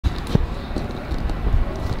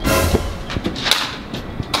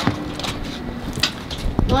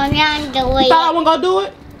Thought I wasn't gonna do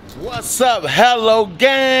it? What's up, hello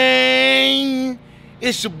gang?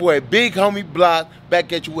 It's your boy Big Homie Block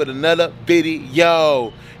back at you with another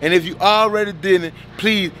video. And if you already didn't,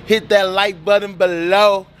 please hit that like button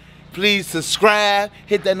below. Please subscribe,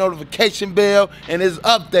 hit that notification bell, and it's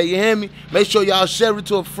up there, you hear me? Make sure y'all share it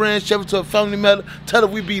to a friend, share it to a family member, tell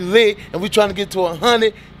them we be lit, and we trying to get to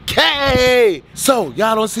 100K. So,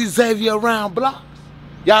 y'all don't see Xavier around blocks?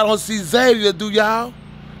 Y'all don't see Xavier, do y'all?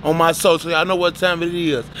 On my soul, so y'all know what time it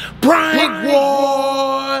is. Prank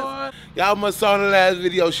War! Y'all must saw in the last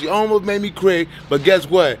video, she almost made me cry, but guess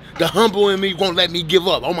what? The humble in me won't let me give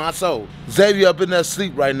up, on my soul. Xavier up in that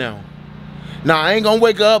sleep right now. Now, I ain't gonna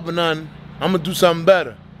wake her up or nothing. I'm gonna do something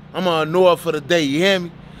better. I'm gonna ignore her for the day, you hear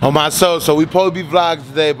me? On my soul, so we supposed to be vlogging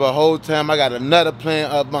today, but the whole time I got another plan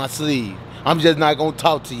up my sleeve. I'm just not gonna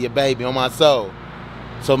talk to you, baby, on my soul.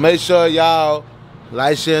 So make sure y'all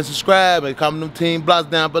like, share, and subscribe, and comment them team blocks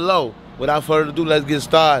down below. Without further ado, let's get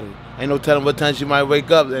started. Ain't no telling what time she might wake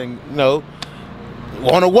up and, you know,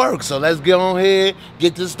 want to work. So let's get on here,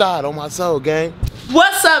 get this started on my soul, gang.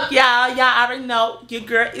 What's up, y'all? Y'all already know your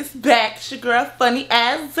girl is back. It's your girl, funny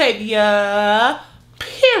as Xavier.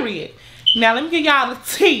 Period. Now, let me give y'all the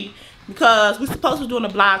tea because we're supposed to be doing a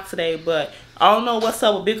vlog today, but I don't know what's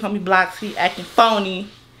up with Big Homie Blocks. He acting phony.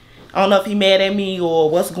 I don't know if he mad at me or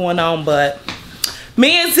what's going on, but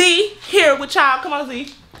me and Z here with y'all. Come on,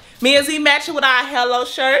 Z. Me and Z matching with our hello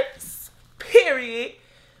shirts. Period.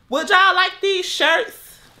 Would y'all like these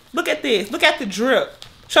shirts? Look at this. Look at the drip.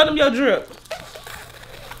 Show them your drip.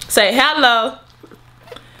 Say hello.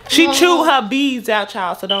 She chewed her beads out,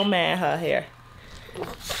 y'all, so don't mind her hair.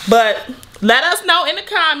 But let us know in the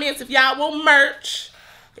comments if y'all want merch.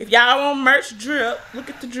 If y'all want merch drip. Look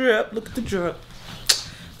at the drip. Look at the drip.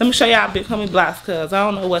 Let me show y'all Big Homie Blocks, because I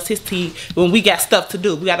don't know what's his tea when we got stuff to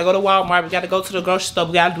do. We got to go to Walmart. We got to go to the grocery store.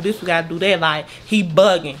 We got to do this. We got to do that. Like, he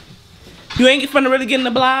bugging. You ain't finna really get in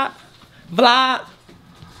the vlog?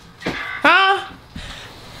 Huh?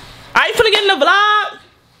 Are you finna get in the vlog?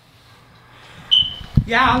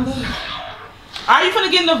 Y'all look. Are you finna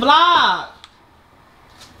get in the vlog?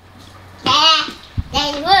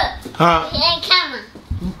 Huh? He ain't coming.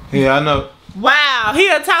 Yeah, I know. Wow,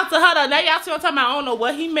 he'll talk to her though. Now y'all see what I'm talking about. I don't know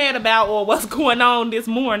what he mad about or what's going on this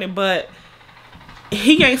morning, but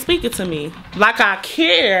he ain't speaking to me like I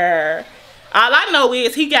care. All I know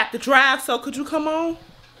is he got the drive, so could you come on?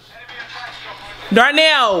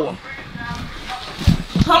 Darnell,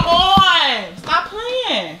 come on. Stop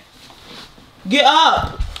playing. Get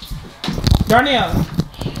up. Darnell.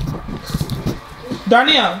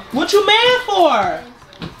 Darnell, what you mad for?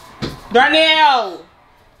 Darnell.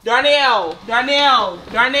 Darnell.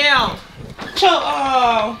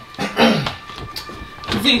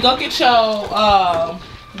 Z, go get your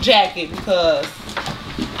jacket because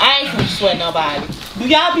I ain't gonna sweat nobody. Do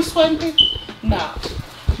y'all be sweating people? No.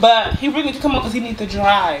 But he really need to come on because he need to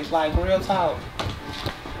drive, like real talk.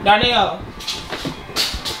 Darnell.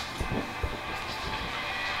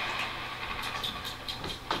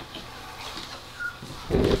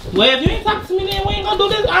 Well, if you ain't talking to me, then we ain't gonna do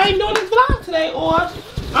this. I ain't doing this vlog today, or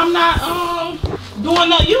I'm not doing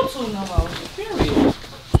no YouTube no more. Period.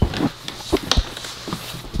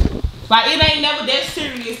 Like, it ain't never that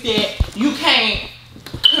serious that you can't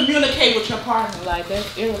communicate with your partner. Like,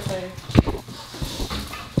 that's irritating.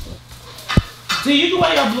 See, you can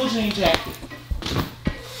wear your blue jean jacket.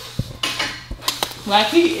 Like,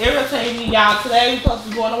 he irritated me, y'all. Today we supposed to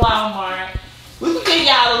be going to Walmart. We could give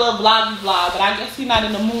y'all a little vloggy vlog, but I guess he's not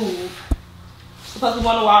in the mood. Supposed to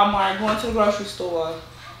go to Walmart, going to the grocery store,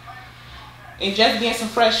 and just getting some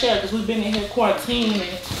fresh air because we've been in here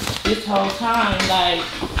quarantining this whole time. Like,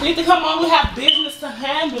 we need to come on. We have business to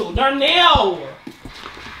handle. Darnell.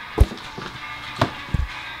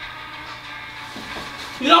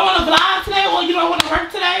 You don't want to vlog today, or you don't want to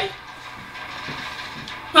work today?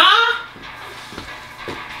 Huh?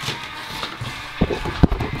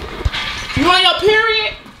 You on your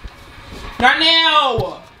period?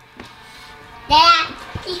 Darnell. Dad,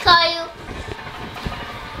 he call you.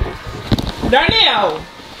 Darnell.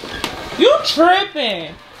 You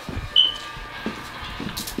tripping.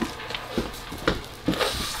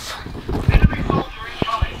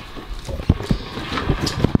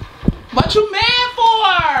 What you mad for?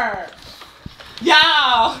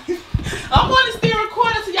 Y'all. I'm going to still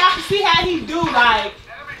recording so y'all can see how he do, like.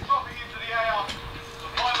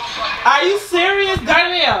 Are you serious,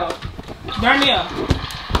 Darnell? Darnell.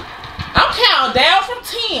 I'm counting down from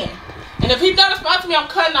 10. And if he doesn't respond to me, I'm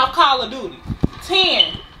cutting off Call of Duty.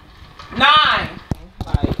 10. 9.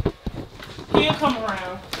 Like, he'll come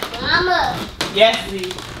around. Mama. Yes,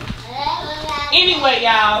 Z. Anyway,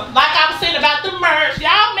 y'all, like I was saying about the merch,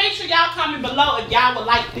 y'all make sure y'all comment below if y'all would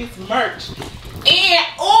like this merch. And,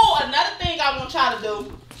 oh, another thing I want y'all to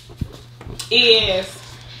do is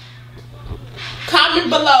comment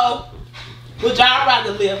below, would y'all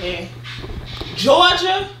rather live in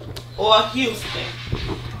Georgia or Houston?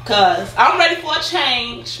 Because I'm ready for a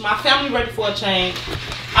change. My family ready for a change.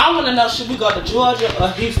 I want to know, should we go to Georgia or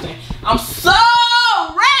Houston? I'm so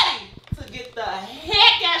ready to get the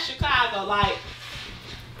heck out of Chicago. Like,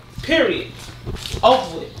 period.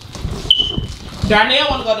 Over with. Darnell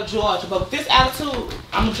want to go to Georgia, but with this attitude,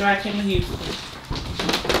 I'm going to drag him to Houston.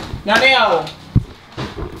 Darnell.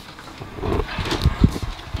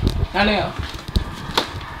 Darnell.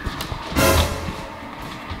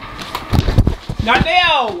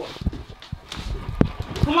 Darnell.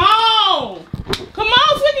 Come on. Come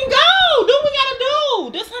on so we can go. Do what we got to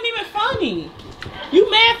do. This ain't even funny. You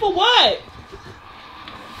mad for what?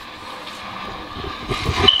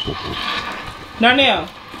 Darnell.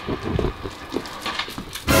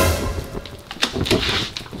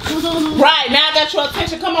 Right, now I got your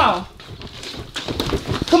attention. Come on.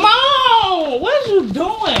 Come on. What are you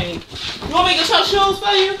doing? You want me to get your shoes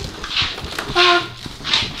for you? Huh?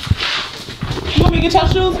 You want me to get your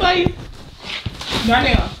shoes for you?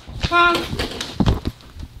 Darnell. Huh?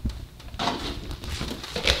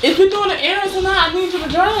 If you're doing the errands or not, I need you to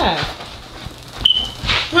drive.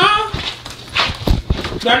 Huh?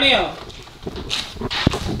 Darnell.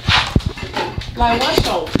 Like, what's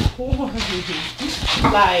your point?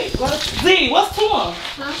 Like, what's to him?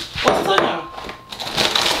 Huh? What's to him?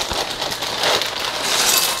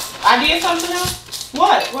 I did something to him?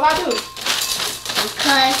 What? What I do?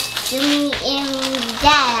 Because you mean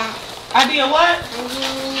dad. I did what?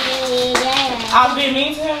 Dad. I've been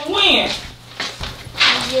mean to him? When?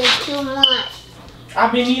 You did too much.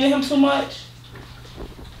 I've been mean to him too much?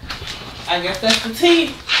 I guess that's the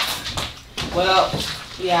tea. Well,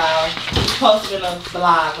 yeah, we posted a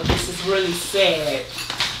vlog, but this is really sad.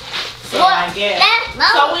 So what? I guess.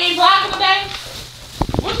 So we ain't vlogging today?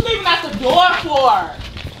 What you leaving at the door for?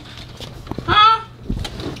 Huh?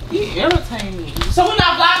 You irritate me. So we're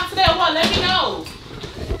not vlogging today or what? Let me know.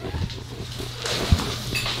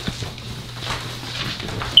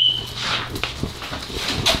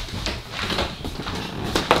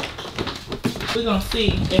 We're gonna see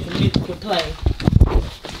if the music can play.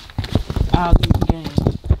 I'll give the game.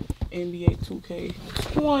 NBA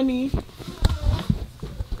 2K20.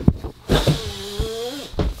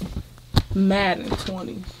 Madden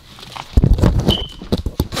 20.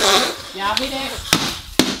 Y'all hear that?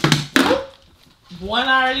 One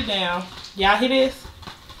already down. Y'all hear this?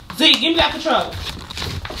 Z, give me that control.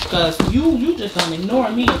 Cause you just gonna ignore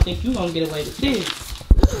me and think you gonna get away with this.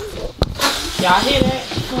 Y'all hear that?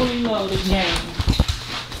 Fully loaded game.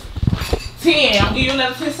 10. I'll give you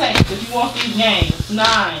another 10 seconds if you want these games. 9.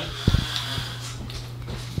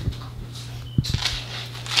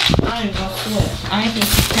 I ain't gonna sweat. I ain't gonna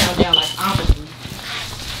keep count down like obviously.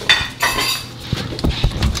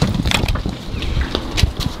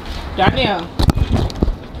 Darnell,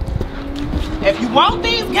 if you want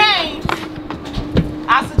these games,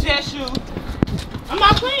 I suggest you. I'm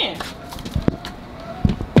not playing.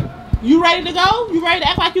 You ready to go? You ready to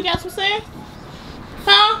act like you got some sense?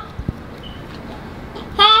 Huh?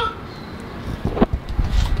 Huh?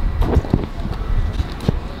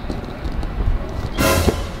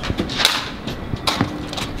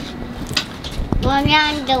 Well,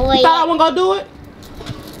 now do it. You thought I wasn't gonna do it?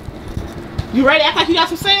 You ready to act like you got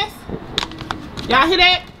some sense? Y'all hear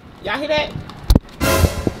that? Y'all hear that?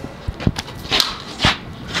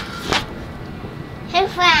 Hey,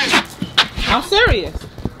 friend. I'm serious.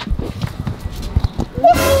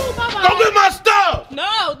 Woo-hoo, bye-bye. Go get my stuff!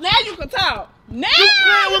 No, now you can talk. Now You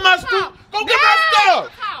playing with my stuff? Go get my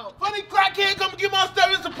stuff! Talk. Funny crackhead, come get my stuff.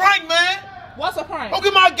 It's a prank, man. What's a prank? Go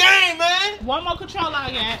get my game, man. One more controller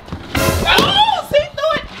I got. Oh, see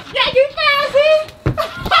through it. Yeah, you found it.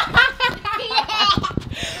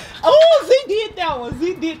 Oh, Z did that one.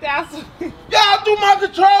 Z did that one. Y'all threw my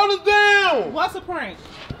controllers down. What's a prank?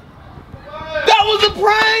 That was a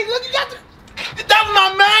prank. Look, you got the. That was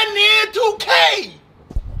my Madden 2K.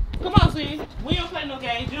 Come on, Z. We don't play no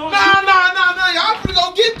games. You don't. No. Y'all finna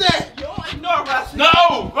go get that. You don't ignore us.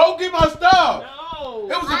 No, go get my stuff. No.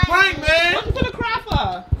 It was a prank, man. What you finna cry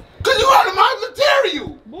for? Cause you out of my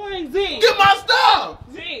material. Boy, Z. Get my stuff.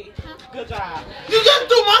 Z. Good job. You just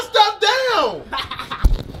threw my stuff down.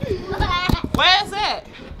 Where's that?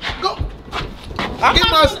 Go. I'm Get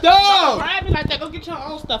not my gonna- stuff. Don't grab me like that. Go get your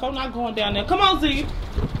own stuff. I'm not going down there. Come on, Z.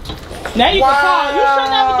 Now you can call. You should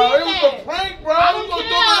never did It that. was a prank, bro. I You don't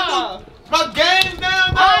gonna throw my game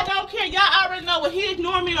down, I though? don't care. Y'all already know know what he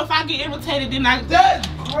ignore me or if I get irritated, then I. That's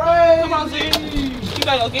crazy. Come on, Zed. You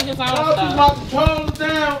gotta go get his own Y'all stuff. keep my controller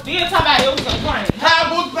down. Then talk about it was a prank. How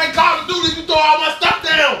am I supposed to play Call of Duty if you throw all my stuff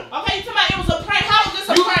down? Okay, you talking about it was a prank. How was this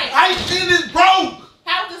a prank? I ain't seen this broke.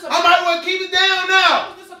 How was this a I prank? might want to keep it down now. How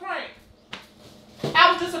was this a prank? How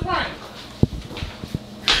was this a prank?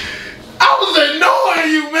 I was ignoring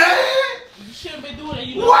you, man. You shouldn't be doing it.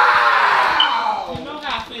 You know, Wow. you know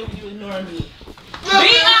how I feel when you ignoring me. Look, Be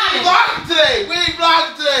we ain't honest. vlogging today. We ain't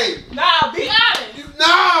vlogging today. Nah, be honest. No,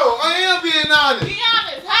 I am being honest. Be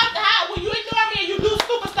honest. How when you ignore me and you do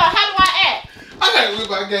stupid stuff, how do I act? I gotta whip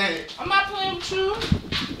my game. I'm not playing with you.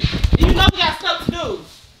 You know we got stuff to do.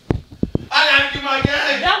 I gotta get my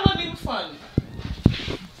game. That wasn't even funny.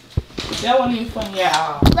 That wasn't even funny at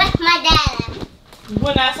all. Where's my dad? We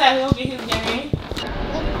went outside to go get his game.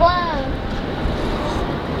 Which one?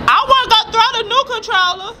 I want to go throw the new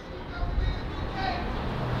controller.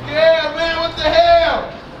 Yeah, man, what the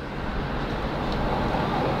hell?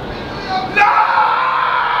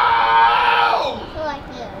 No! Who like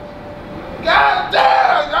you? God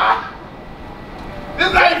damn!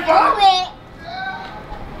 This ain't fun. Wait.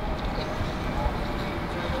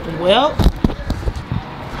 Well,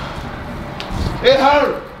 It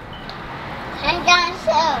hurt. Hang on,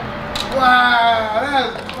 so. Wow,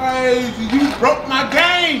 that's crazy. You broke my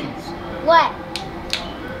games. What?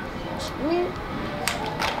 Me?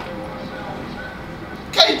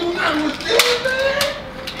 Can't do nothing with this, man.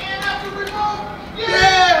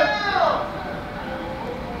 Yeah.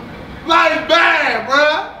 Life bad,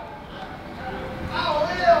 bruh. Oh,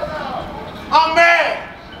 hell no. I'm mad.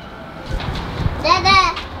 Dada.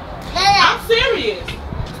 Dada. I'm serious.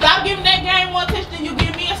 Stop giving that game more attention than you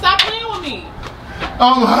give me and stop playing with me.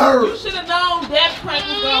 I'm You hurt. should have known that prank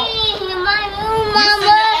was going.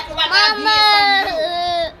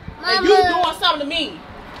 And you doing something to me.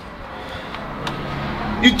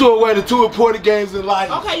 You threw away the 2 important games in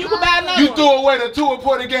life. Okay, you can buy another You one. threw away the 2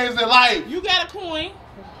 important games in life. You got a coin.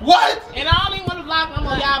 What? And I don't even want to vlog no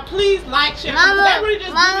more. Y'all, please like, share. Mama, They really just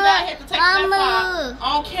do Mama, that. Had to take that Mama.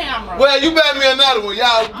 far on camera. Well, you bet me another one.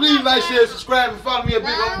 Y'all, please like, share, subscribe, and follow me at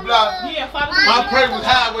Big Homie Block. Yeah, follow me. My prank was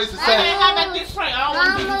highway Okay, society. how about this prank? I don't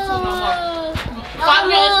want to do this too no more. Follow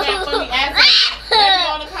me on Instagram, funny ass. Let me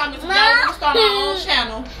know in the comments if y'all want to start our own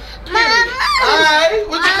channel. Alright,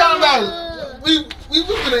 what you talking about? We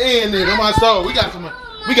finna end it on my soul. We got some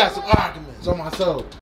arguments on my soul.